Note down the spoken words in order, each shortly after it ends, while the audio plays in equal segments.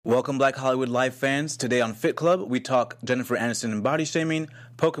Welcome, Black Hollywood Live fans. Today on Fit Club, we talk Jennifer Aniston and body shaming,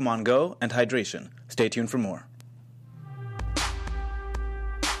 Pokemon Go, and hydration. Stay tuned for more.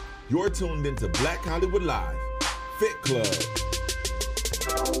 You're tuned into Black Hollywood Live, Fit Club.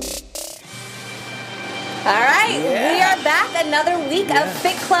 All right, we are back another week of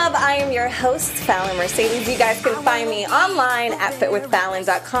Fit Club. I am your host, Fallon Mercedes. You guys can find me online at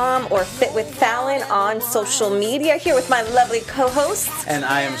fitwithfallon.com or fitwithfallon on social media, here with my lovely co-hosts. And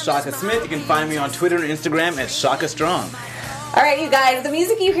I am Shaka Smith. You can find me on Twitter and Instagram at Shaka Strong. All right, you guys, the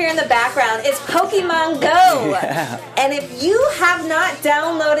music you hear in the background is Pokemon Go. Yeah. And if you have not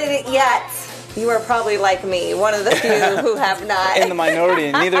downloaded it yet, you are probably like me, one of the few who have not. In the minority,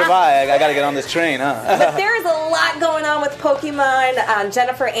 and neither have I. I got to get on this train, huh? But there is a lot going on with Pokemon.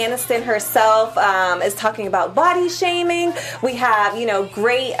 Jennifer Aniston herself is talking about body shaming. We have,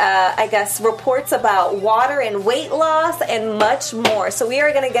 great, reports about water and weight loss and much more. So we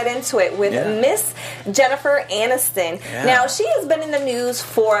are going to get into it with Miss Jennifer Aniston. Yeah. Now, she has been in the news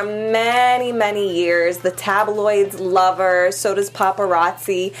for many, many years. The tabloids love her. So does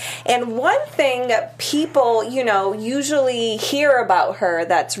paparazzi. And one thing people, usually hear about her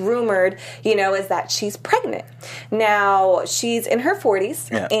that's rumored, is that she's pregnant. Now, she's in her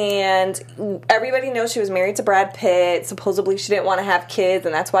 40s, and everybody knows she was married to Brad Pitt. Supposedly, she didn't want to have kids,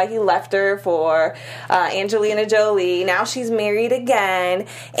 and that's why he left her for Angelina Jolie. Now she's married again.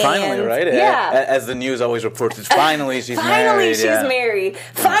 Finally, right? Yeah. As the news always reports, it's finally she's married. Finally, she's married.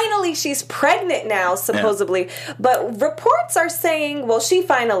 Finally, she's pregnant now, supposedly. Yeah. But reports are saying, well, she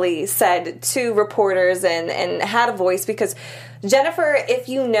finally said to reporters and had a voice, because Jennifer, if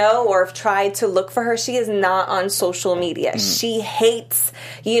you know or have tried to look for her, she is not on social media. She hates,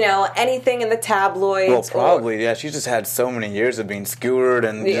 anything in the tabloids. Well, probably, She's just had so many years of being skewered,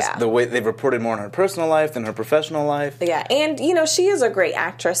 and just the way they've reported more on her personal life than her professional life. Yeah, and, she is a great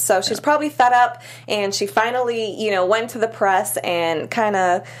actress, so she's probably fed up, and she finally, went to the press and kind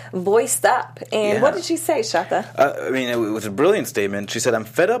of voiced up. And what did she say, Shaka? It was a brilliant statement. She said, "I'm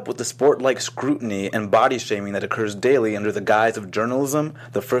fed up with the sport-like scrutiny and body shaming that occurs daily under the guise of journalism,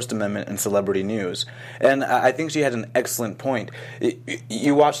 the First Amendment, and celebrity news." And I think she had an excellent point.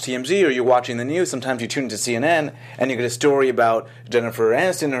 You watch TMZ or you're watching the news, sometimes you tune into CNN and you get a story about Jennifer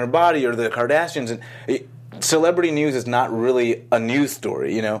Aniston and her body or the Kardashians, and celebrity news is not really a news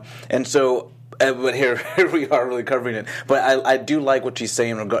story, And so but here we are really covering it. But I do like what she's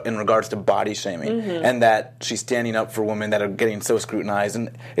saying in regards to body shaming, and that she's standing up for women that are getting so scrutinized. And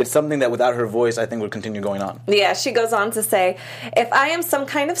it's something that without her voice, I think would continue going on. Yeah, she goes on to say, "If I am some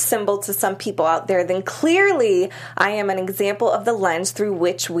kind of symbol to some people out there, then clearly I am an example of the lens through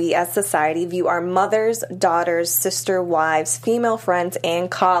which we as society view our mothers, daughters, sister, wives, female friends,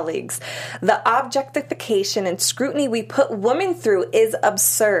 and colleagues. The objectification and scrutiny we put women through is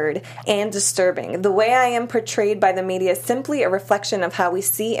absurd and disturbing. The way I am portrayed by the media is simply a reflection of how we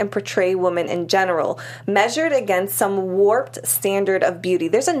see and portray women in general, measured against some warped standard of beauty."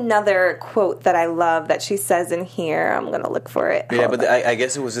 There's another quote that I love that she says in here. I'm going to look for it. Yeah, but I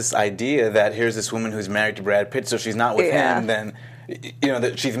guess it was this idea that here's this woman who's married to Brad Pitt, so she's not with him, then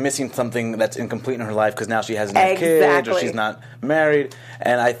that she's missing something that's incomplete in her life because now she hasn't had kids or she's not married.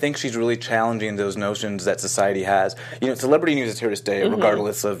 And I think she's really challenging those notions that society has. Celebrity news is here to stay,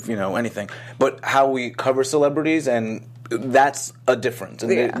 regardless of anything. But how we cover celebrities, and that's a difference,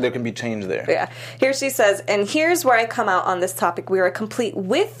 and there can be change there. Yeah. Here she says, "And here's where I come out on this topic. We are complete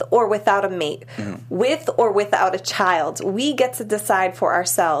with or without a mate, with or without a child. We get to decide for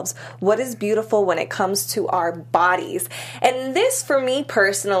ourselves what is beautiful when it comes to our bodies." And this, for me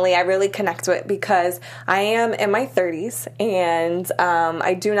personally, I really connect with, because I am in my 30s, and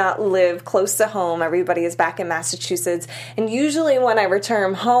I do not live close to home. Everybody is back in Massachusetts. And usually when I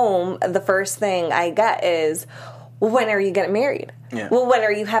return home, the first thing I get is, "Well, when are you getting married? Yeah. Well, when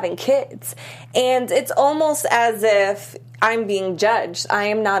are you having kids?" And it's almost as if I'm being judged. I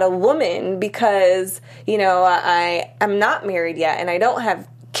am not a woman because, I am not married yet and I don't have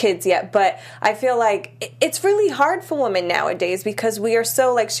kids yet. But I feel like it's really hard for women nowadays because we are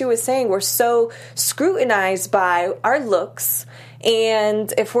so, like she was saying, we're so scrutinized by our looks.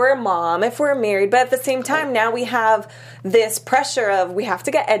 And if we're a mom, if we're married, but at the same time, now we have this pressure of we have to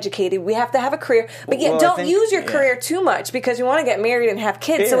get educated, we have to have a career, but yet don't use your career too much because you want to get married and have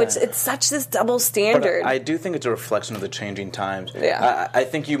kids. So it's such this double standard. But I do think it's a reflection of the changing times. Yeah. I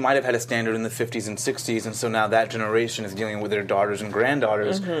think you might have had a standard in the 50s and 60s, and so now that generation is dealing with their daughters and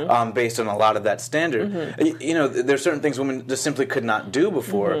granddaughters based on a lot of that standard. There's certain things women just simply could not do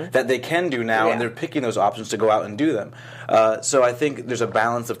before that they can do now, and they're picking those options to go out and do them. So I think there's a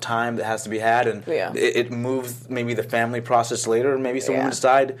balance of time that has to be had, and it moves maybe the family process later, and maybe some women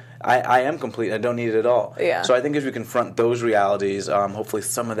decide, I am complete, I don't need it at all. Yeah. So I think as we confront those realities, hopefully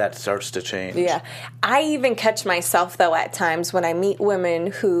some of that starts to change. Yeah. I even catch myself, though, at times when I meet women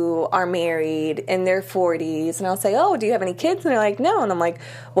who are married in their 40s, and I'll say, oh, do you have any kids? And they're like, no. And I'm like,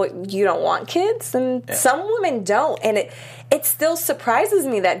 what, you don't want kids? And some women don't. And it still surprises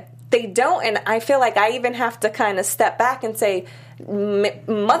me that they don't. And I feel like I even have to kind of step back and say,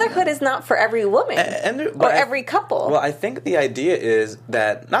 motherhood is not for every woman or every couple. Well, I think the idea is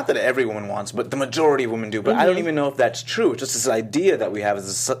that, not that every woman wants, but the majority of women do. But I don't even know if that's true. It's just this idea that we have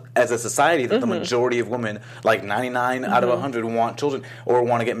as a society that the majority of women, like 99 out of 100, want children or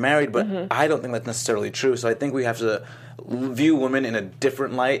want to get married. But I don't think that's necessarily true. So I think we have to view women in a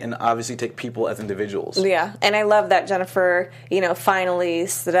different light and obviously take people as individuals. Yeah, and I love that Jennifer, finally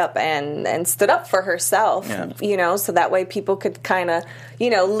stood up and stood up for herself, so that way people could kind of,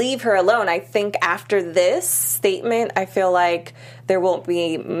 leave her alone. I think after this statement, I feel like there won't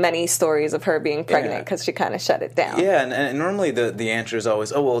be many stories of her being pregnant because she kind of shut it down. Yeah, and normally the answer is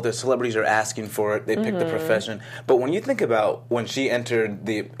always, oh, well, the celebrities are asking for it. They picked the profession. But when you think about when she entered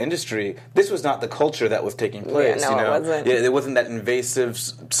the industry, this was not the culture that was taking place. Yeah, no, it wasn't. Yeah, it wasn't that invasive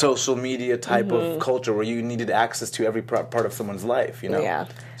social media type of culture where you needed access to every part of someone's life, Yeah.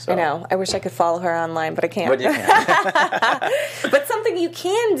 So. I know. I wish I could follow her online, but I can't. But you can. But something you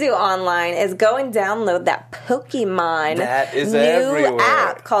can do online is go and download that Pokemon that is new everywhere.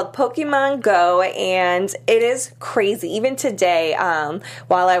 app called Pokemon Go, and it is crazy. Even today,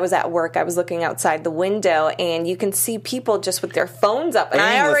 while I was at work, I was looking outside the window, and you can see people just with their phones up. And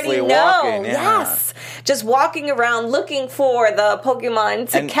I already know, walking, yes, just walking around looking for the Pokemon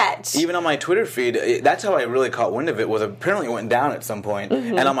to catch. Even on my Twitter feed, that's how I really caught wind of it. Was apparently it went down at some point.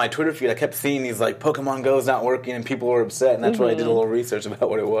 And on my Twitter feed, I kept seeing these like Pokemon Go's not working, and people were upset. And that's why I did a little research about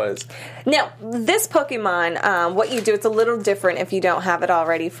what it was. Now, this Pokemon, what you do, it's a little different if you don't have it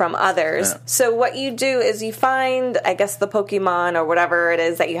already from others. Yeah. So what you do is you find, I guess, the Pokemon or whatever it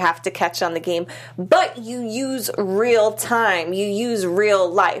is that you have to catch on the game, but you use real time. You use real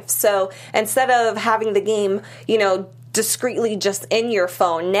life. So instead of having the game, discreetly just in your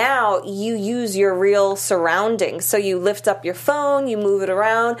phone, now you use your real surroundings. So you lift up your phone, you move it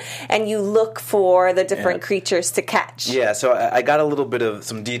around, and you look for the different creatures to catch. Yeah, so I got a little bit of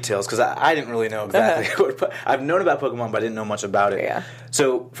some details because I didn't really know exactly what. I've known about Pokemon, but I didn't know much about it. Yeah.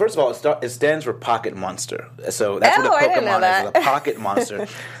 So first of all, it stands for Pocket Monster. So that's what a Pokemon is, a pocket monster.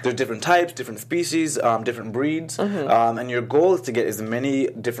 There's different types, different species, different breeds, and your goal is to get as many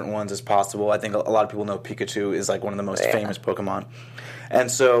different ones as possible. I think a lot of people know Pikachu is like one of the most famous Pokemon. And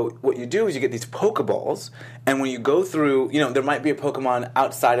so what you do is you get these Pokeballs, and when you go through, there might be a Pokemon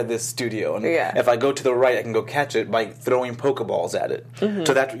outside of this studio, and if I go to the right, I can go catch it by throwing Pokeballs at it.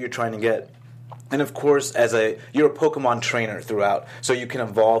 So that's what you're trying to get. And of course, you're a Pokemon trainer throughout, so you can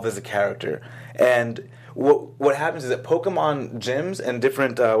evolve as a character. And what happens is at Pokemon gyms and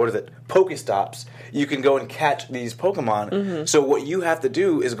different, Pokestops, you can go and catch these Pokemon. So what you have to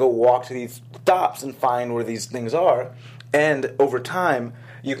do is go walk to these stops and find where these things are. And over time,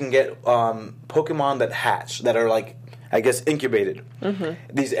 you can get Pokemon that hatch, that are like, I guess, incubated.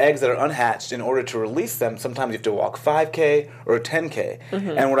 These eggs that are unhatched, in order to release them, sometimes you have to walk 5K or 10K.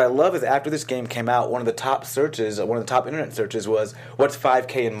 And what I love is after this game came out, one of the top internet searches was, what's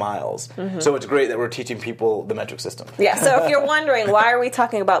 5K in miles? So it's great that we're teaching people the metric system. Yeah, so if you're wondering, why are we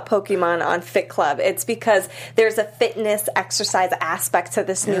talking about Pokemon on Fit Club? It's because there's a fitness exercise aspect to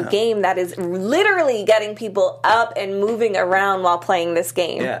this new game that is literally getting people up and moving around while playing this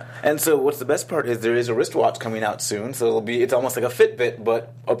game. Yeah, and so what's the best part is there is a wristwatch coming out soon. So it's almost like a Fitbit,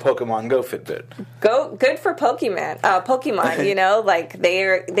 but a Pokemon Go Fitbit. Good for Pokemon, like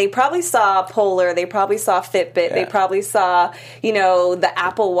they probably saw Polar, they probably saw Fitbit, they probably saw, the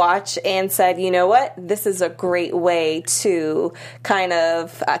Apple Watch and said, you know what, this is a great way to kind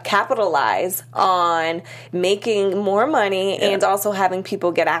of capitalize on making more money and also having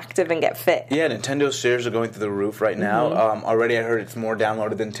people get active and get fit. Yeah, Nintendo's shares are going through the roof right now. Already I heard it's more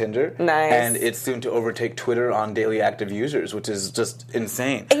downloaded than Tinder. Nice. And it's soon to overtake Twitter on daily active users, which is just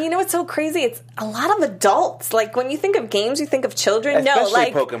insane. And you know what's so crazy? It's a lot of adults. Like, when you think of games, you think of children.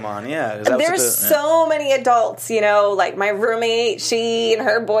 Especially Pokemon, yeah. There's so many adults, like my roommate, she and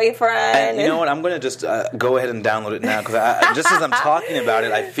her boyfriend. And you know what? I'm going to just go ahead and download it now, because just as I'm talking about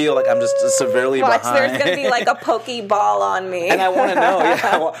it, I feel like I'm just severely behind. There's going to be like a Pokeball on me. And I want to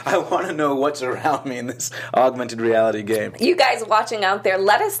know, I want to know what's around me in this augmented reality game. You guys watching out there,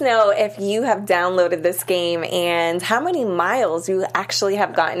 let us know if you have downloaded this game and and how many miles you actually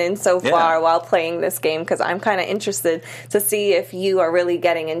have gotten in so far while playing this game, because I'm kind of interested to see if you are really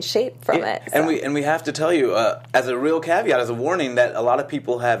getting in shape from it. So. And we have to tell you, as a real caveat, as a warning, that a lot of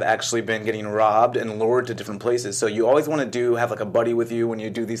people have actually been getting robbed and lured to different places. So you always want to have like a buddy with you when you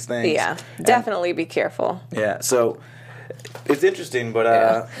do these things. Yeah, definitely be careful. Yeah, so it's interesting,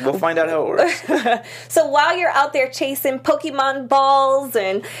 but we'll find out how it works. So while you're out there chasing Pokemon balls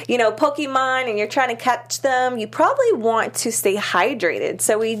and, Pokemon, and you're trying to catch them, you probably want to stay hydrated.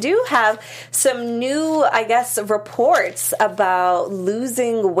 So we do have some new, reports about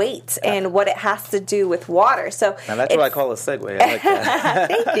losing weight and what it has to do with water. So now that's what I call a segue. I like that.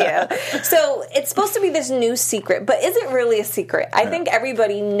 Thank you. So it's supposed to be this new secret, but is it really a secret? I think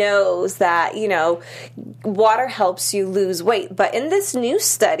everybody knows that, water helps you lose weight. But in this new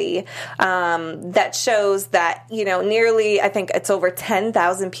study that shows that, nearly, I think it's over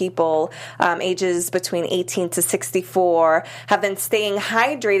 10,000 people ages between 18 to 64 have been staying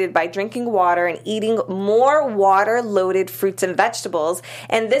hydrated by drinking water and eating more water-loaded fruits and vegetables.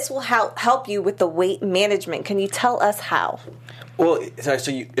 And this will help you with the weight management. Can you tell us how? Well, it's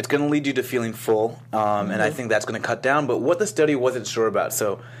going to lead you to feeling full, and I think that's going to cut down. But what the study wasn't sure about,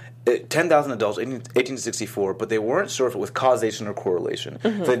 10,000 adults, 18 to 64, but they weren't sure if it was causation or correlation.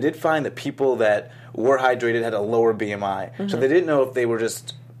 So they did find that people that were hydrated had a lower BMI. So they didn't know if they were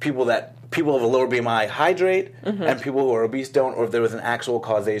just people of a lower BMI hydrate and people who are obese don't, or if there was an actual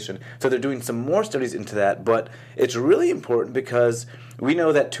causation. So they're doing some more studies into that, but it's really important because we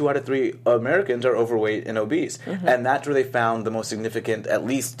know that 2 out of 3 Americans are overweight and obese, and that's where they found the most significant, at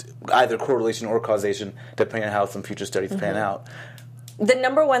least either correlation or causation, depending on how some future studies pan out. The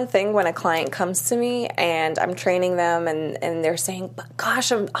number one thing when a client comes to me and I'm training them and they're saying, but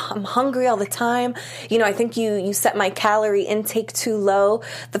gosh, I'm hungry all the time. I think you set my calorie intake too low.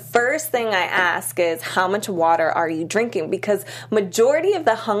 The first thing I ask is, how much water are you drinking? Because majority of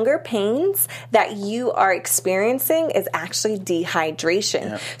the hunger pains that you are experiencing is actually dehydration.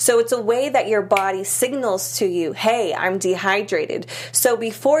 Yeah. So it's a way that your body signals to you, hey, I'm dehydrated. So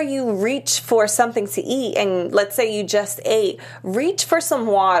before you reach for something to eat, and let's say you just ate, reach for some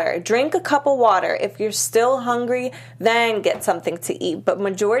water. Drink a cup of water. If you're still hungry, then get something to eat. But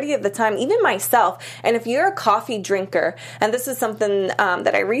majority of the time, even myself, and if you're a coffee drinker, and this is something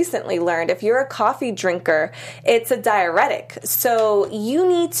that I recently learned, if you're a coffee drinker, it's a diuretic. So you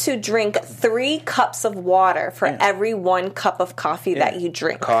need to drink 3 cups of water for every 1 cup of coffee that you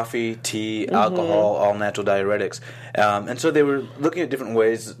drink. Coffee, tea, alcohol, all natural diuretics. And so they were looking at different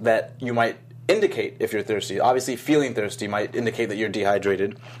ways that you might indicate if you're thirsty. Obviously, feeling thirsty might indicate that you're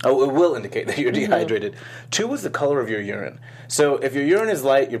dehydrated. Oh, it will indicate that you're dehydrated. 2 is the color of your urine. So if your urine is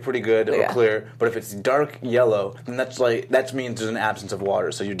light, you're pretty good or clear. But if it's dark yellow, then that means there's an absence of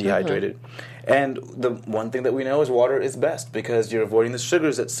water, so you're dehydrated. And the one thing that we know is water is best because you're avoiding the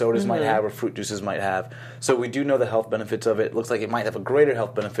sugars that sodas might have or fruit juices might have. So we do know the health benefits of it. It looks like it might have a greater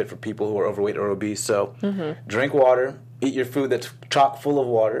health benefit for people who are overweight or obese. So drink water. Eat your food that's chock full of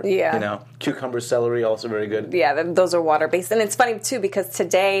water. Yeah. Cucumber, celery, also very good. Yeah, those are water-based. And it's funny, too, because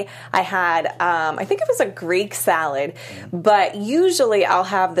today I had, I think it was a Greek salad, but usually I'll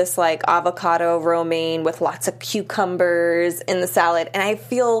have this, avocado romaine with lots of cucumbers in the salad, and I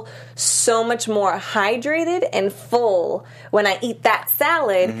feel so much more hydrated and full when I eat that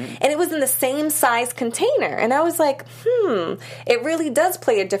salad, and it was in the same size container. And I was like, it really does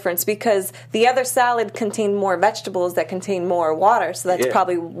play a difference because the other salad contained more vegetables that contain more water, so that's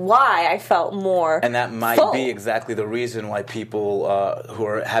probably why I felt more And that might full. Be exactly the reason why people who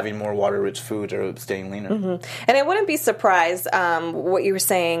are having more water-rich foods are staying leaner. And I wouldn't be surprised what you were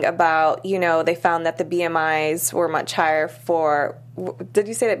saying about, they found that the BMIs were much higher for... Did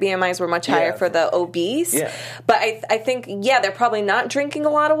you say that BMIs were much higher for the obese? Yeah. But I think, they're probably not drinking a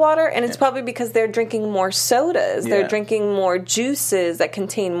lot of water, and it's probably because they're drinking more sodas. They're drinking more juices that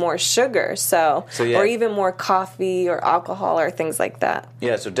contain more sugar, or even more coffee or alcohol or things like that.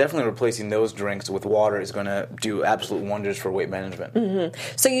 Yeah, so definitely replacing those drinks with water is going to do absolute wonders for weight management.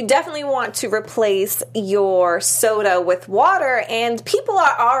 So you definitely want to replace your soda with water, and people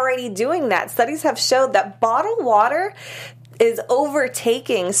are already doing that. Studies have showed that bottled water is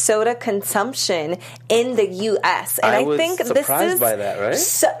overtaking soda consumption in the U.S. And I think surprised by that,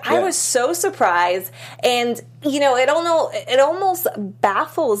 right? I was so surprised. And it almost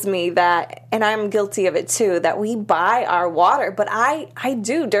baffles me that, and I'm guilty of it too, that we buy our water, but I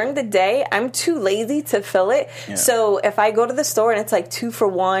do during the day. I'm too lazy to fill it. Yeah. So if I go to the store and it's like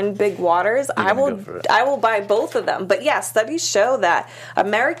 2-for-1 big waters, I will buy both of them. But yeah, studies show that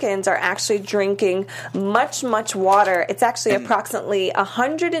Americans are actually drinking much water. It's actually approximately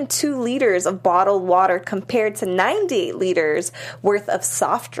 102 liters of bottled water compared to 98 liters worth of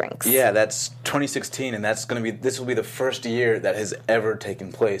soft drinks. Yeah, that's 2016, and this will be the first year that has ever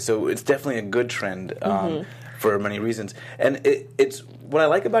taken place. So it's definitely a good trend for many reasons. And it's what I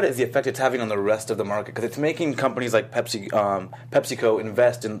like about it is the effect it's having on the rest of the market, because it's making companies like PepsiCo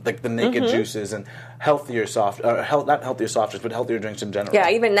invest in like the naked juices and not healthier soft drinks, but healthier drinks in general. Yeah,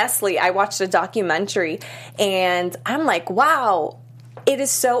 even Nestle. I watched a documentary, and I'm like, wow. It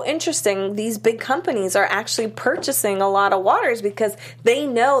is so interesting. These big companies are actually purchasing a lot of waters because they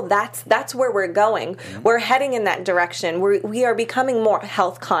know that's where we're going. Mm-hmm. We're heading in that direction. We are becoming more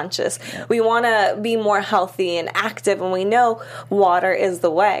health conscious. Yeah. We want to be more healthy and active, and we know water is the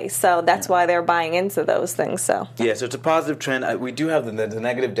way. So that's why they're buying into those things. So so it's a positive trend. We do have the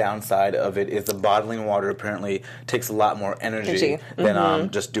negative downside of it is the bottling water apparently takes a lot more energy than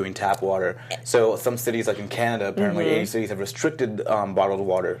just doing tap water. So some cities, like in Canada, apparently 80 cities have restricted bottled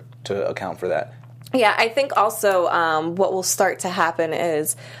water to account for that. Yeah, I think also what will start to happen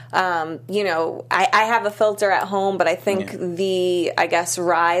is, I have a filter at home, but I think the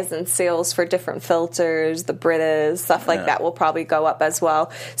rise in sales for different filters, the Britas, stuff like that will probably go up as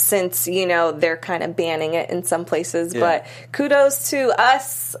well, since, they're kind of banning it in some places. Yeah. But kudos to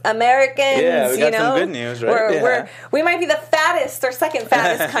us Americans. Yeah, we got some good news, right? We might be the fattest or second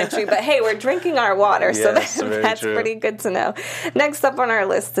fattest country, but hey, we're drinking our water, so that's pretty good to know. Next up on our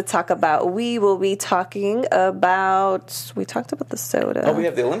list to talk about, we will be talking about, we talked about the soda. Oh, we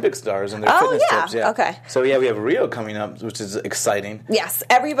have the Olympic stars and their fitness tips. Yeah. Okay. So, we have Rio coming up, which is exciting. Yes,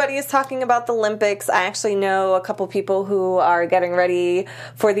 everybody is talking about the Olympics. I actually know a couple people who are getting ready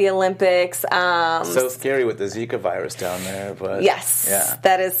for the Olympics. So scary with the Zika virus down there. But yes,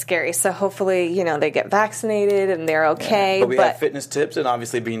 that is scary. So hopefully, they get vaccinated and they're okay. Yeah. But we have fitness tips, and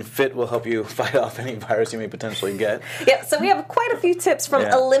obviously being fit will help you fight off any virus you may potentially get. Yeah, so we have quite a few tips from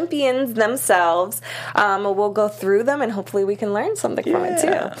Olympians themselves. We'll go through them, and hopefully we can learn something from it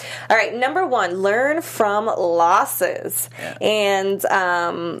too. All right, number 1, learn from losses. Yeah.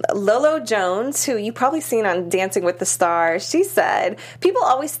 And Lolo Jones, who you've probably seen on Dancing with the Stars, she said, people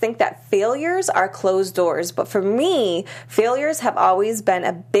always think that failures are closed doors, but for me, failures have always been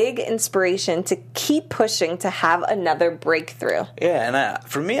a big inspiration to keep pushing to have another breakthrough. Yeah, and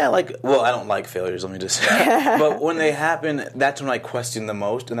for me, I don't like failures, let me just say. But when they happen, that's when I question the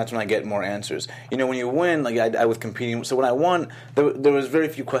most, and that's when I get more answers. When you win, like I was competing, so when I won, there was very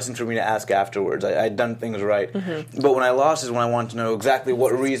few questions for me to ask afterwards. I'd done things right. Mm-hmm. But when I lost is when I wanted to know exactly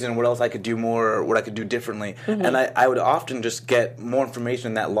what reason, what else I could do more, or what I could do differently. Mm-hmm. And I would often just get more information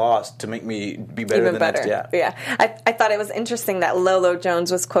in that loss to make me be better Even the better. next. Yeah. I thought it was interesting that Lolo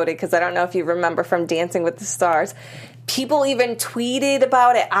Jones was quoted, because I don't know if you remember from Dancing with the Stars. People even tweeted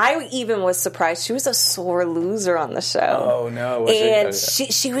about it. I even was surprised. She was a sore loser on the show. Oh, no. And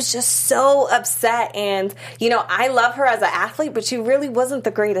she was just so upset. And, I love her as an athlete, but she really wasn't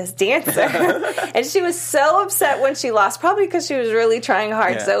the greatest dancer. And she was so upset when she lost, probably because she was really trying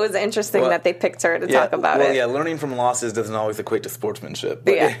hard. Yeah. So it was interesting that they picked her to talk about it. Well, yeah, learning from losses doesn't always equate to sportsmanship.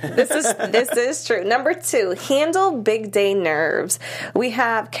 But this is true. Number 2, handle big day nerves. We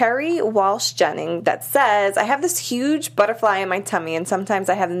have Kerry Walsh Jennings that says, I have this huge butterfly in my tummy, and sometimes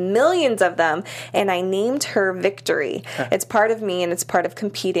I have millions of them, and I named her Victory. It's part of me, and it's part of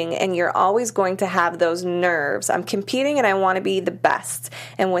competing, and you're always going to have those nerves. I'm competing, and I want to be the best,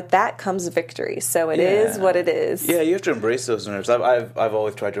 and with that comes victory. So it is what it is. Yeah, you have to embrace those nerves. I've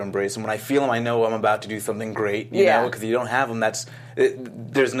always tried to embrace them. When I feel them, I know I'm about to do something great, you know, because you don't have them,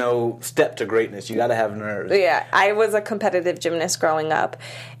 there's no step to greatness. You got to have nerves. Yeah, I was a competitive gymnast growing up,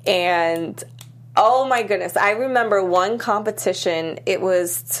 and oh my goodness. I remember one competition, it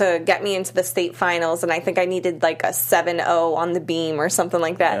was to get me into the state finals, and I think I needed like a 7.0 on the beam or something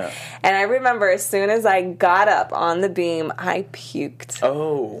like that. Yeah. And I remember as soon as I got up on the beam, I puked.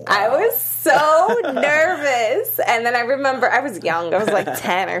 Oh, wow. I was so nervous. And then I remember, I was young, I was like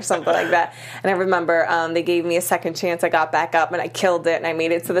 10 or something like that. And I remember they gave me a second chance. I got back up and I killed it, and I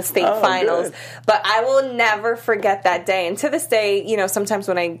made it to the state finals. Good. But I will never forget that day. And to this day, sometimes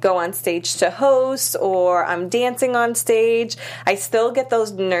when I go on stage to host or I'm dancing on stage, I still get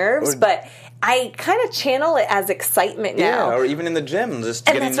those nerves, but I kind of channel it as excitement now. Yeah, or even in the gym, just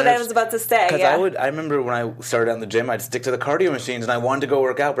and getting that's what I was about to say. Because yeah. I remember when I started out in the gym, I'd stick to the cardio machines, and I wanted to go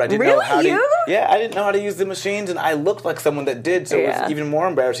work out, but I didn't Really? know how You? to. Yeah, I didn't know how to use the machines, and I looked like someone that did, so it was even more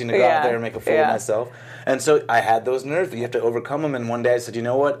embarrassing to go out there and make a fool of myself. And so I had those nerves, but you have to overcome them. And one day I said, you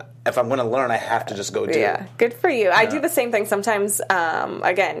know what? If I'm going to learn, I have to just go do it. Yeah, good for you. I do the same thing sometimes.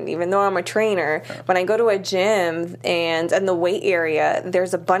 Again, even though I'm a trainer, when I go to a gym and in the weight area,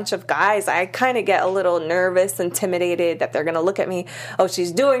 there's a bunch of guys. I kind of get a little nervous, intimidated that they're going to look at me. Oh,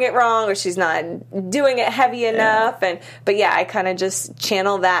 she's doing it wrong, or she's not doing it heavy enough. But yeah, I kind of just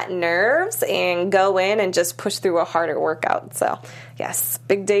channel that nerves and go in and just push through a harder workout. So yes,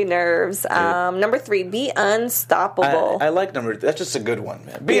 big day nerves. Number 3, be unstoppable. I like number 3. That's just a good one,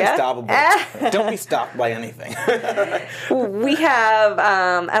 man. Be unstoppable. Don't be stopped by anything. We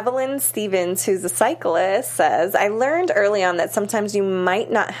have Evelyn Stevens, who's a cyclist, says, I learned early on that sometimes you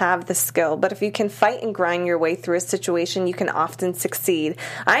might not have the skill, but if you can fight and grind your way through a situation, you can often succeed.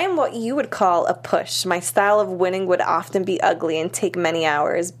 I am what you would call a push. My style of winning would often be ugly and take many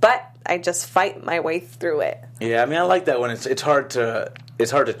hours, but I just fight my way through it. Yeah, I mean, I like that one. It's hard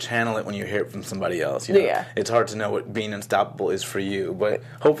to channel it when you hear it from somebody else. You know? Yeah. It's hard to know what being unstoppable is for you, but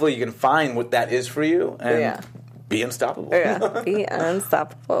hopefully you can find what that is for you and be unstoppable. Yeah, be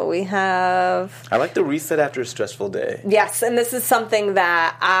unstoppable. We have... I like the reset after a stressful day. Yes, and this is something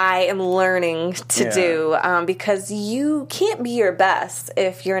that I am learning to do because you can't be your best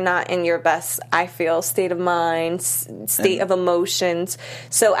if you're not in your best, I feel, state of mind, state of emotions.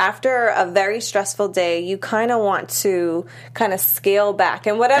 So after a very stressful day, you kind of want to kind of scale back.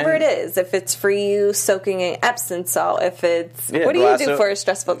 And whatever it is, if it's for you soaking in Epsom salt, if it's... what do you do for a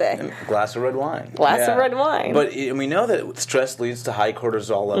stressful day? A glass of red wine. Glass of red wine. But we know that stress leads to high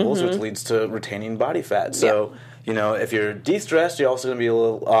cortisol levels, which leads to retaining body fat. So, you know, if you're de-stressed, you're also going to be a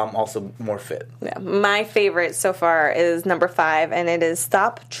little also more fit. Yeah. My favorite so far is number 5, and it is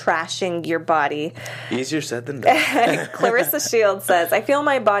stop trashing your body. Easier said than done. Clarissa Shields says, I feel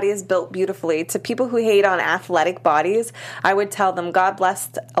my body is built beautifully. To people who hate on athletic bodies, I would tell them, God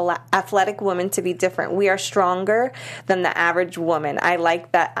blessed athletic women to be different. We are stronger than the average woman. I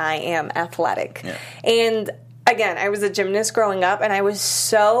like that I am athletic. Yeah. And again, I was a gymnast growing up, and I was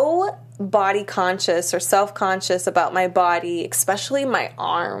so body conscious or self-conscious about my body, especially my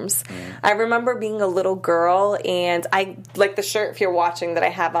arms. I remember being a little girl, and I like the shirt, if you're watching, that I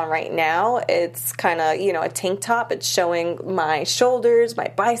have on right now. It's kind of, you know, a tank top. It's showing my shoulders,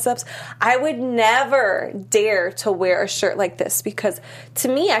 my biceps. I would never dare to wear a shirt like this because to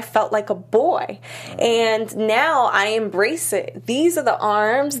me, I felt like a boy. And now I embrace it. These are the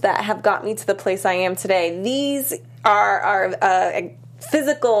arms that have got me to the place I am today. These are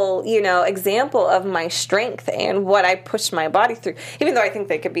physical, you know, example of my strength and what I push my body through, even though I think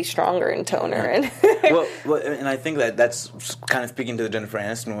they could be stronger and toner. And well, and I think that's kind of speaking to the Jennifer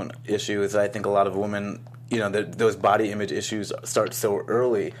Aniston issue, is I think a lot of women, you know, those body image issues start so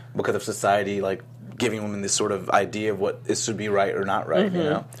early because of society, like, giving women this sort of idea of what this should be right or not right, you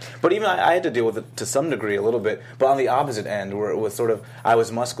know? But even I had to deal with it to some degree a little bit, but on the opposite end, where it was sort of, I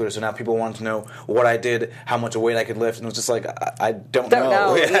was muscular, so now people wanted to know what I did, how much weight I could lift, and it was just like, I don't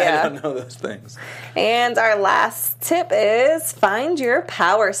know. I don't know those things. And our last tip is find your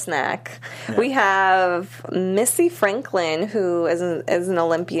power snack. Yeah. We have Missy Franklin, who is an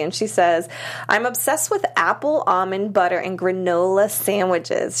Olympian. She says, I'm obsessed with apple, almond butter, and granola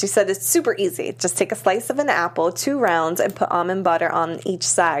sandwiches. She said it's super easy. Just take a slice of an apple, 2 rounds, and put almond butter on each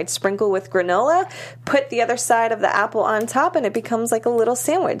side. Sprinkle with granola, put the other side of the apple on top, and it becomes like a little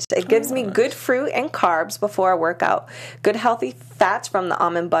sandwich. It gives me good fruit and carbs before I work out. Good healthy fats from the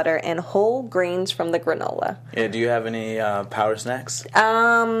almond butter and whole grains from the granola. Yeah, do you have any power snacks?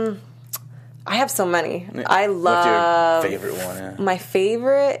 I have so many. I love... What's your favorite one? Yeah. My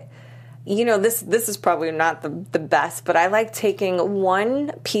favorite... You know, this is probably not the best, but I like taking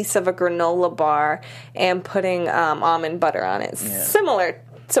one piece of a granola bar and putting almond butter on it. Yeah. Similar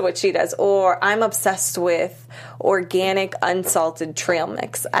to what she does. Or I'm obsessed with organic unsalted trail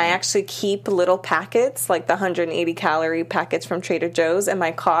mix. I actually keep little packets, like the 180 calorie packets from Trader Joe's, in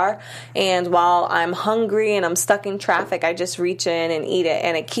my car. And while I'm hungry and I'm stuck in traffic, I just reach in and eat it.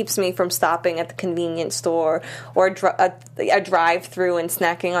 And it keeps me from stopping at the convenience store or a drive-through and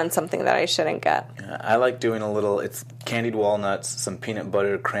snacking on something that I shouldn't get. Yeah, I like doing it's candied walnuts, some peanut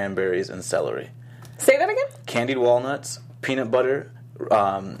butter, cranberries, and celery. Say that again? Candied walnuts, peanut butter,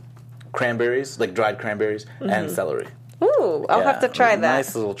 cranberries, like dried cranberries, and celery. Ooh, I'll have to try that.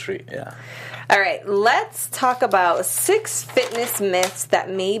 Nice little treat, yeah. All right, let's talk about 6 fitness myths that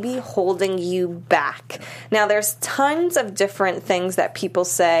may be holding you back. Now, there's tons of different things that people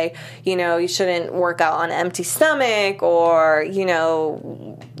say, you shouldn't work out on an empty stomach, or,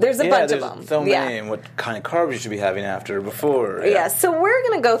 there's a bunch of them. So many, and what kind of carbs you should be having after or before. Yeah, so we're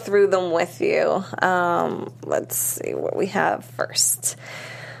going to go through them with you. Let's see what we have first.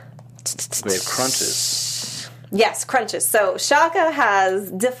 We have crunches. Yes, crunches. So Shaka has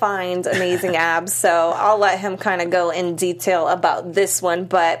defined amazing abs, so I'll let him kind of go in detail about this one.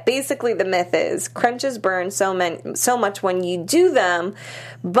 But basically the myth is crunches burn so much when you do them,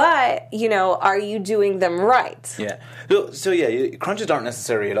 but, are you doing them right? Yeah. So crunches aren't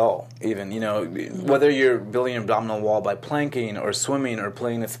necessary at all, even. Whether you're building an abdominal wall by planking or swimming or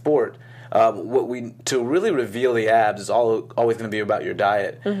playing a sport, to really reveal the abs is always going to be about your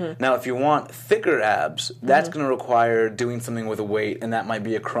diet. Mm-hmm. Now, if you want thicker abs, that's going to require doing something with a weight, and that might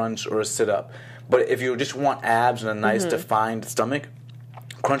be a crunch or a sit-up. But if you just want abs and a nice defined stomach,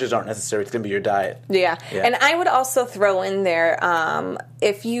 crunches aren't necessary. It's going to be your diet. Yeah. And I would also throw in there,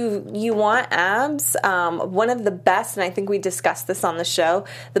 if you want abs, one of the best, and I think we discussed this on the show,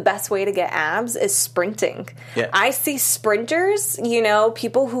 the best way to get abs is sprinting. Yeah. I see sprinters,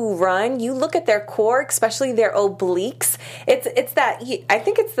 people who run, you look at their core, especially their obliques. It's that, I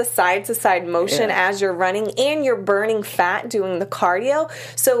think it's the side-to-side motion as you're running, and you're burning fat doing the cardio.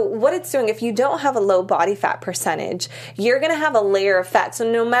 So what it's doing, if you don't have a low body fat percentage, you're going to have a layer of fat.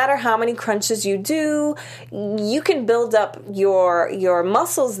 So no matter how many crunches you do, you can build up your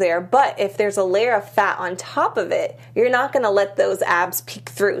muscles there, but if there's a layer of fat on top of it, you're not going to let those abs peek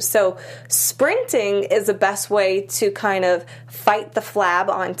through. So sprinting is the best way to kind of fight the flab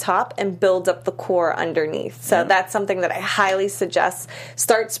on top and build up the core underneath. So that's something that I highly suggest.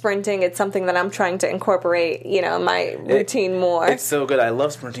 Start sprinting. It's something that I'm trying to incorporate, in my routine more. It's so good. I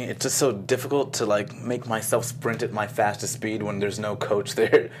love sprinting. It's just so difficult to make myself sprint at my fastest speed when there's no coach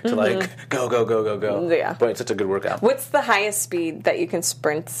there to go. Yeah. But it's such a good workout. What's the highest speed that you can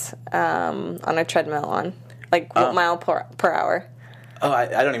sprint on a treadmill on? Like what mile per hour? Oh, I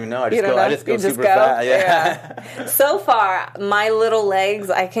don't even know. I just go You super fast. Yeah. So far, my little legs,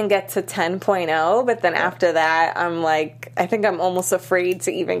 I can get to 10.0, but then after that, I'm like, I think I'm almost afraid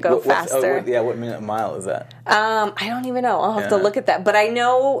to even go faster. What minute a mile is that? I don't even know. I'll have to look at that. But I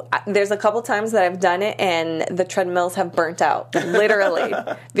know there's a couple times that I've done it, and the treadmills have burnt out, literally,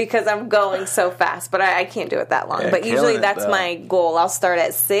 because I'm going so fast. But I can't do it that long. But usually that's my goal. I'll start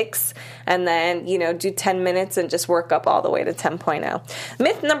at 6, and then, do 10 minutes and just work up all the way to 10.0.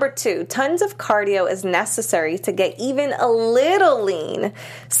 Myth number 2, tons of cardio is necessary to get even a little lean.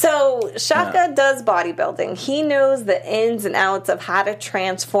 So Shaka does bodybuilding. He knows the ins and outs of how to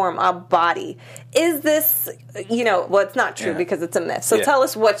transform a body. Is this, it's not true because it's a myth. So tell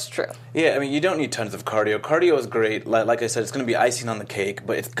us what's true. Yeah, I mean, you don't need tons of cardio. Cardio is great. Like I said, it's going to be icing on the cake,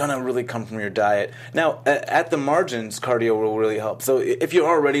 but it's going to really come from your diet. Now, at the margins, cardio will really help. So if you're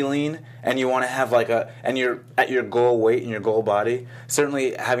already lean and you want to have and you're at your goal weight and your goal body,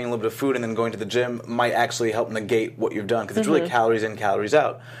 certainly having a little bit of food and then going to the gym might actually help negate what you've done, because it's really calories in, calories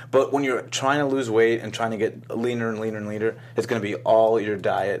out. But when you're trying to lose weight and trying to get leaner and leaner and leaner, it's going to be all your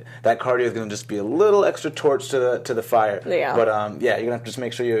diet. That cardio is going to just be a little extra torch to the fire. Yeah. But you're going to have to just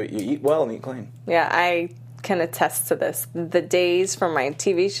make sure you eat well and eat clean. Yeah, I can attest to this. The days from my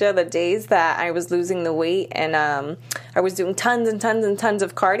TV show, the days that I was losing the weight and I was doing tons and tons and tons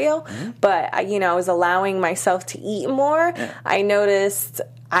of cardio, but I was allowing myself to eat more. Yeah. I noticed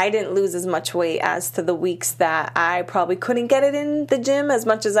I didn't lose as much weight as to the weeks that I probably couldn't get it in the gym as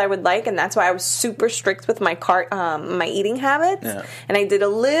much as I would like, and that's why I was super strict with my my eating habits. Yeah. And I did a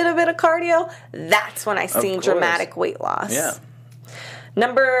little bit of cardio. That's when I seen dramatic weight loss. Yeah.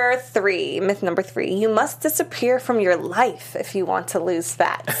 Myth number 3, you must disappear from your life if you want to lose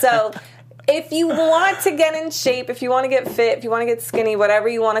fat. So if you want to get in shape, if you want to get fit, if you want to get skinny, whatever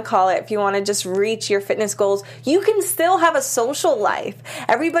you want to call it, if you want to just reach your fitness goals, you can still have a social life.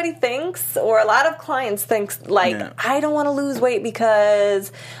 Everybody thinks, or a lot of clients think, I don't want to lose weight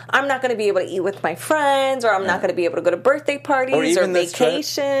because I'm not going to be able to eat with my friends, or I'm not going to be able to go to birthday parties or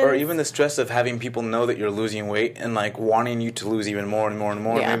vacations. Or even the stress of having people know that you're losing weight and wanting you to lose even more and more and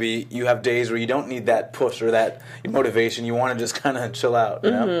more. Yeah. Maybe you have days where you don't need that push or that motivation. You want to just kind of chill out.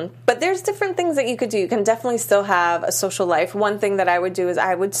 You know? But there's different different things that you could do. You can definitely still have a social life. One thing that I would do is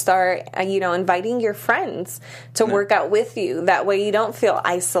I would start, inviting your friends to work out with you. That way you don't feel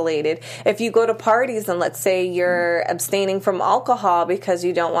isolated. If you go to parties and let's say you're abstaining from alcohol because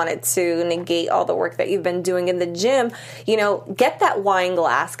you don't want it to negate all the work that you've been doing in the gym, get that wine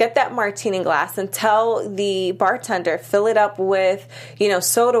glass, get that martini glass, and tell the bartender, fill it up with,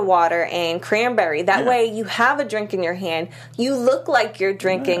 soda water and cranberry. That way you have a drink in your hand. You look like you're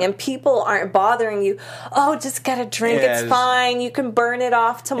drinking and people aren't bothering you. Oh, just get a drink. It's fine. You can burn it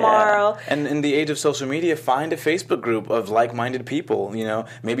off tomorrow. Yeah. And in the age of social media, find a Facebook group of like-minded people.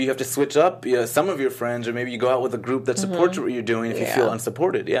 Maybe you have to switch up some of your friends, or maybe you go out with a group that supports what you're doing if you feel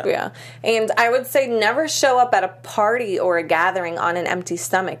unsupported. Yeah. And I would say never show up at a party or a gathering on an empty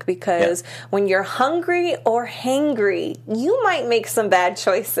stomach, because when you're hungry or hangry, you might make some bad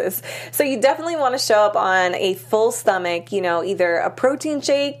choices. So you definitely want to show up on a full stomach, either a protein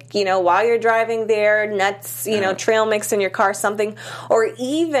shake, while you're driving there, nuts, trail mix in your car, something, or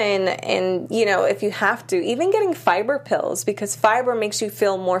even, if you have to, even getting fiber pills, because fiber makes you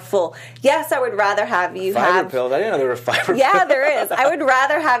feel more full. Yes, I would rather have you fiber pills? I didn't know there were fiber pills. Yeah, there is. I would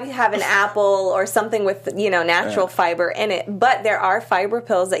rather have you have an apple or something with, natural fiber in it, but there are fiber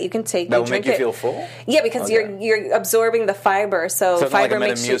pills that you can take. That will make you feel full? Yeah, because you're absorbing the fiber, so fiber like a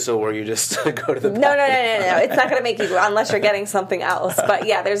makes you... Metamucil where you just go to the No. It's not going to make you, unless you're getting something else. But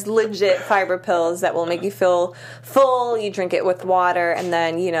yeah, there's legit fiber pills that will make you feel full. You drink it with water, and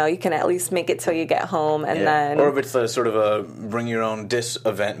then, you can at least make it till you get home. And then... Or if it's a sort of a bring your own dish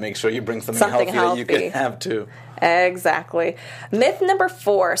event, make sure you bring something healthy that you can have too. Exactly. Myth number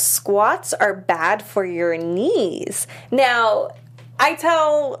 4, squats are bad for your knees. Now, I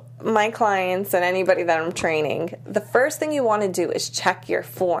tell my clients and anybody that I'm training, the first thing you want to do is check your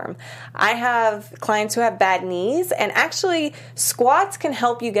form. I have clients who have bad knees, and actually squats can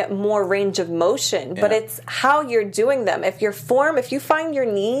help you get more range of motion, but it's how you're doing them. If you find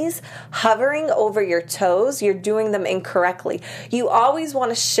your knees hovering over your toes, you're doing them incorrectly. You always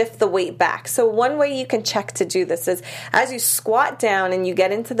want to shift the weight back. So one way you can check to do this is as you squat down and you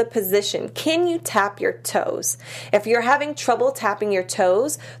get into the position, can you tap your toes? If you're having trouble tapping your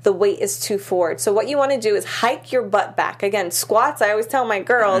toes, the weight is too forward. So what you want to do is hike your butt back. Again, squats, I always tell my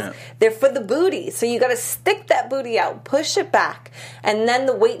girls, they're for the booty. So you got to stick that booty out, push it back, and then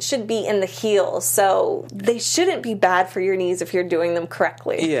the weight should be in the heels. So they shouldn't be bad for your knees if you're doing them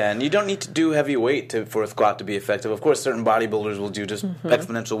correctly. Yeah, and you don't need to do heavy weight for a squat to be effective. Of course, certain bodybuilders will do just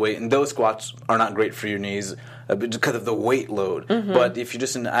exponential weight, and those squats are not great for your knees because of the weight load. But if you're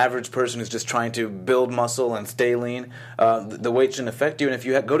just an average person who's just trying to build muscle and stay lean, the weight shouldn't affect you. And if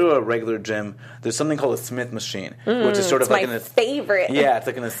you go to a regular gym, there's something called a Smith machine, which is sort of like my favorite. Yeah, it's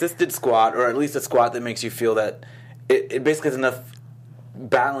like an assisted squat, or at least a squat that makes you feel that it basically has enough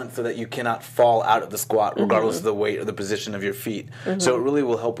balance so that you cannot fall out of the squat regardless of the weight or the position of your feet. So it really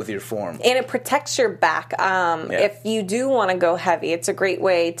will help with your form. And it protects your back. If you do want to go heavy, it's a great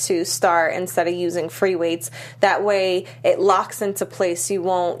way to start instead of using free weights. That way it locks into place. You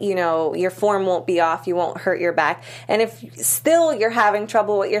won't, your form won't be off. You won't hurt your back. And if still you're having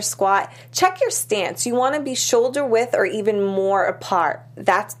trouble with your squat, check your stance. You want to be shoulder width or even more apart.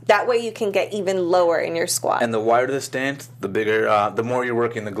 That way you can get even lower in your squat. And the wider the stance, the bigger, the more you're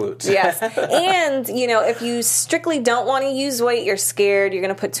working the glutes. Yes. And, if you strictly don't want to use weight, you're scared, you're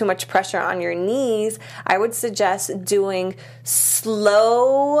going to put too much pressure on your knees, I would suggest doing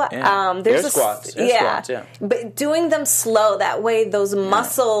slow. There's air squats. But doing them slow, that way those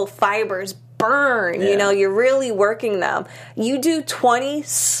muscle fibers burn. You're really working them. You do 20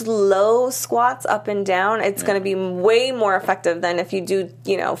 slow squats up and down, it's going to be way more effective than if you do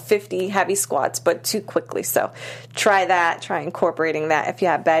 50 heavy squats but too quickly. So try incorporating that if you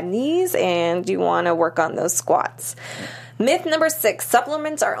have bad knees and you want to work on those squats. Myth number 6,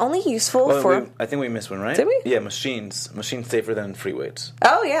 supplements are only useful for... I think we missed one, right? Did we? Yeah, machines. Machines safer than free weights.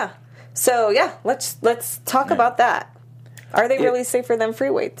 Oh, yeah. So, let's talk about that. Are they really safer than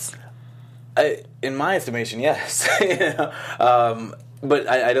free weights? In my estimation, yes. But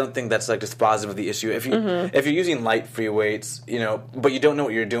I don't think that's dispositive of the issue. If you're using light free weights, but you don't know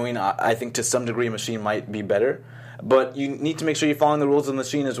what you're doing, I think to some degree a machine might be better. But you need to make sure you're following the rules of the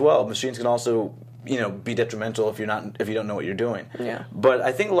machine as well. Machines can also be detrimental if you don't know what you're doing. Yeah. But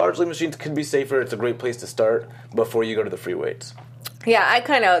I think largely machines could be safer. It's a great place to start before you go to the free weights. Yeah, I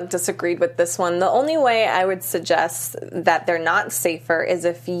kind of disagreed with this one. The only way I would suggest that they're not safer is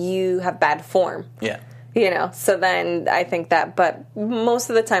if you have bad form. Yeah. So then I think that, but most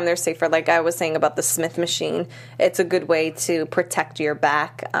of the time they're safer. Like I was saying about the Smith machine, it's a good way to protect your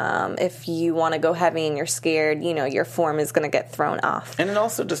back. If you want to go heavy and you're scared, your form is going to get thrown off. And it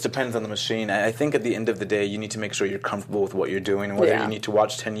also just depends on the machine. I think at the end of the day, you need to make sure you're comfortable with what you're doing. Whether you need to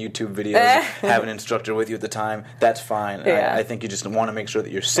watch 10 YouTube videos, have an instructor with you at the time, that's fine. I think you just want to make sure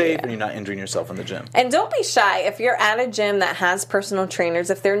that you're safe and you're not injuring yourself in the gym. And don't be shy. If you're at a gym that has personal trainers,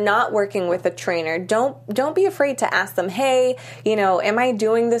 if they're not working with a trainer, don't be afraid to ask them, hey, am I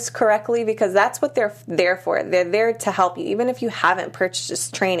doing this correctly? Because that's what they're there for. They're there to help you. Even if you haven't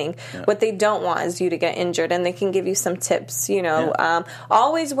purchased training, what they don't want is you to get injured, and they can give you some tips.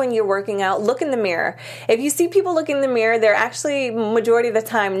 Always when you're working out, look in the mirror. If you see people looking in the mirror, they're actually, majority of the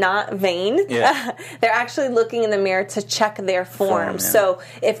time, not vain. They're actually looking in the mirror to check their form. So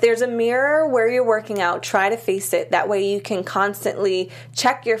if there's a mirror where you're working out, try to face it. That way you can constantly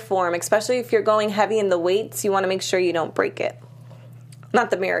check your form, especially if you're going heavy in the weights. You want to make sure you don't break it. Not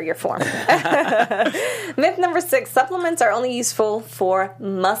the mirror, your form. Myth number 6, supplements are only useful for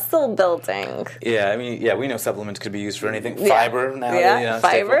muscle building. Yeah, we know supplements could be used for anything. Fiber now.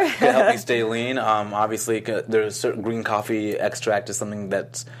 Fiber. To help you stay lean. Obviously, there's certain green coffee extract is something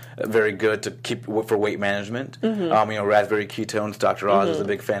that's very good to keep for weight management. Raspberry ketones, Dr. Oz is a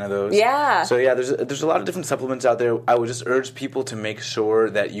big fan of those. Yeah. So there's a lot of different supplements out there. I would just urge people to make sure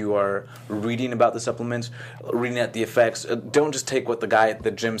that you are reading about the supplements, reading at the effects. Don't just take what the guy at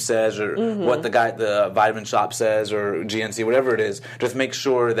the gym says or what the guy at the vitamin shop says or GNC, whatever it is. Just make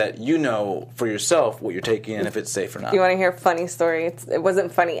sure that you know for yourself what you're taking and if it's safe or not. You want to hear a funny story? It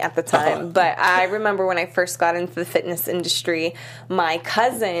wasn't funny at the time, but I remember when I first got into the fitness industry, my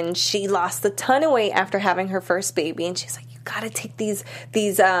cousin, she lost a ton of weight after having her first baby, and she's like, got to take these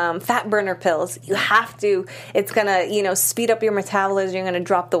fat burner pills. You have to. It's going to, speed up your metabolism. You're going to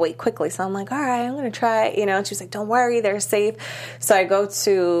drop the weight quickly. So I'm like, all right, I'm going to try it. And she's like, don't worry, they're safe. So I go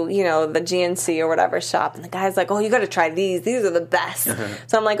to, the GNC or whatever shop, and the guy's like, oh, you got to try these. These are the best.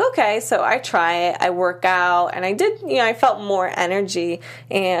 So I'm like, okay. So I try it. I work out, and I did, I felt more energy,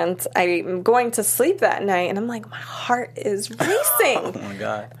 and I'm going to sleep that night, and I'm like, my heart is racing. Oh my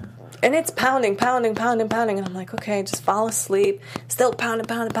God. And it's pounding. And I'm like, okay, just fall asleep. Still pounding.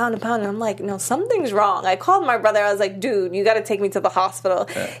 And I'm like, no, something's wrong. I called my brother. I was like, dude, you got to take me to the hospital.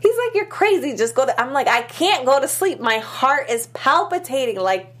 He's like, you're crazy. Just go to... I'm like, I can't go to sleep. My heart is palpitating.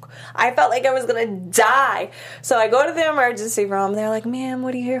 Like, I felt like I was going to die. So I go to the emergency room. They're like, ma'am,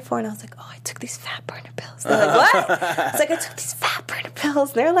 what are you here for? And I was like, oh, I took these fat burner pills. They're like, what? I was like, I took these fat burner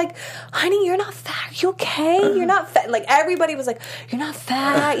pills. And they're like, honey, you're not fat. Are you okay? You're not fat. And like, everybody was like, you're not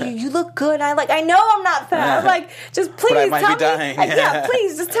fat. You look good. And I know I'm not fat. I'm like, just please but I might tell be dying. me. Yeah,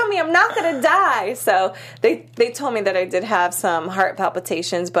 please, just tell me I'm not going to die. So they told me that I did have some heart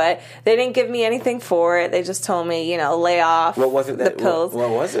palpitations, but they didn't give me anything for it. They just told me, lay off the pills. What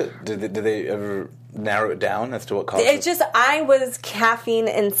was it? Did they ever narrow it down as to what caused it? It's just I was caffeine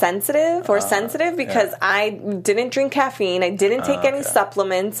insensitive or sensitive because I didn't drink caffeine. I didn't take any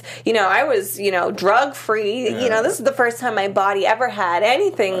supplements. I was, drug free. This is the first time my body ever had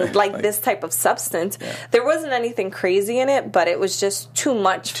anything like this type of substance. There wasn't anything crazy in it, but it was just too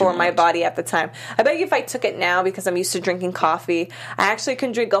much for my body at the time. I bet you if I took it now, because I'm used to drinking coffee, I actually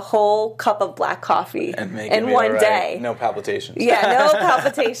can drink a whole cup of black coffee in one day. No palpitations. Yeah, no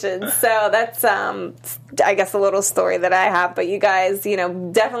palpitations. So that's I guess a little story that I have. But you guys,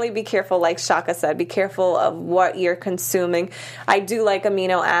 definitely be careful. Like Shaka said, be careful of what you're consuming. I do like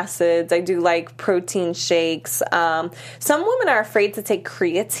amino acids. I do like protein shakes. Some women are afraid to take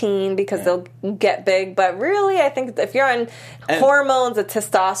creatine because they'll get big. But really, I think if you're on hormones of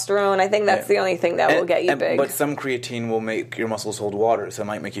testosterone, I think that's the only thing that will get you big. But some creatine will make your muscles hold water, so it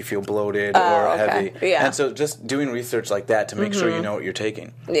might make you feel bloated or heavy. Yeah. And so just doing research like that to make sure you know what you're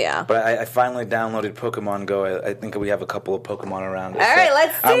taking. Yeah. But I finally downloaded Pokemon Go. I think we have a couple of Pokemon around us. All right,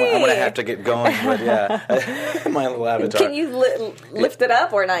 let's see. I'm going to have to get going, but yeah. My little avatar. Can you lift it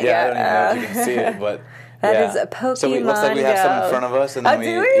up or not yet? I don't even know if you can see it, but... That is a Pokemon So it looks like we have some in front of us, and then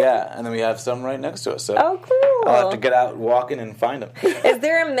do we? Yeah, and then we have some right next to us. So cool. I'll have to get out walking and find them. Is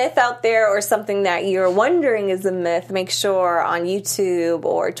there a myth out there or something that you're wondering is a myth? Make sure on YouTube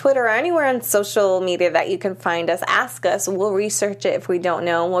or Twitter or anywhere on social media that you can find us. Ask us. We'll research it if we don't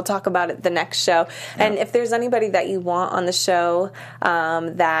know, and we'll talk about it the next show. Yeah. And if there's anybody that you want on the show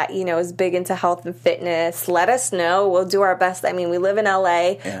that is big into health and fitness, let us know. We'll do our best. I mean, we live in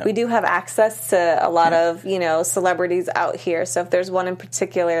LA. Yeah. We do have access to a lot of celebrities out here. So if there's one in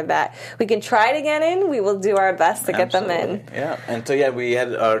particular that we can try to get in, we will do our best to get them in. Yeah. And so we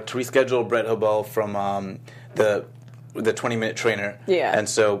had to reschedule Brett Hobel from the 20-minute trainer. Yeah. And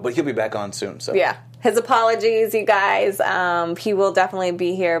so, but he'll be back on soon. So yeah. his apologies, you guys. He will definitely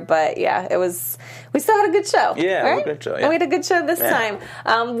be here, but yeah, we still had a good show. Yeah, right? it was a good show. Yeah. And we had a good show this time.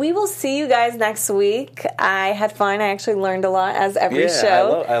 We will see you guys next week. I had fun. I actually learned a lot, as every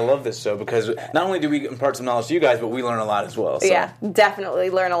show. I love this show because not only do we impart some knowledge to you guys, but we learn a lot as well. So. Yeah, definitely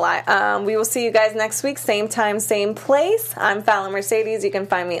learn a lot. We will see you guys next week, same time, same place. I'm Fallon Mercedes. You can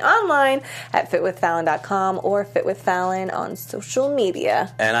find me online at fitwithfallon.com or fitwithfallon on social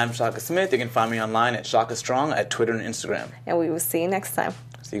media. And I'm Shaka Smith. You can find me online at Shaka Strong at Twitter and Instagram. And we will see you next time.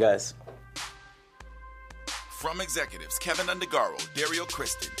 See you guys. From executives Kevin Undergaro, Dario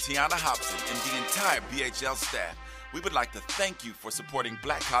Kristen, Tiana Hobson, and the entire BHL staff, we would like to thank you for supporting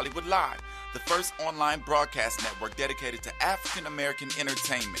Black Hollywood Live, the first online broadcast network dedicated to African American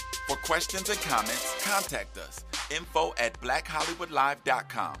entertainment. For questions and comments, contact us.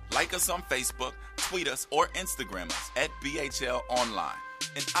 info@blackhollywoodlive.com. Like us on Facebook, tweet us, or Instagram us at BHL Online.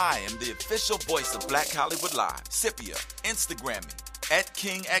 And I am the official voice of Black Hollywood Live, Scipio. Instagram me at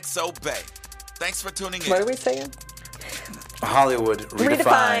KingXOBay. Thanks for tuning in. What are we saying? Hollywood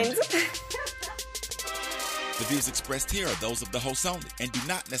redefined. The views expressed here are those of the host only and do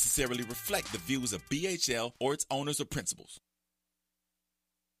not necessarily reflect the views of BHL or its owners or principals.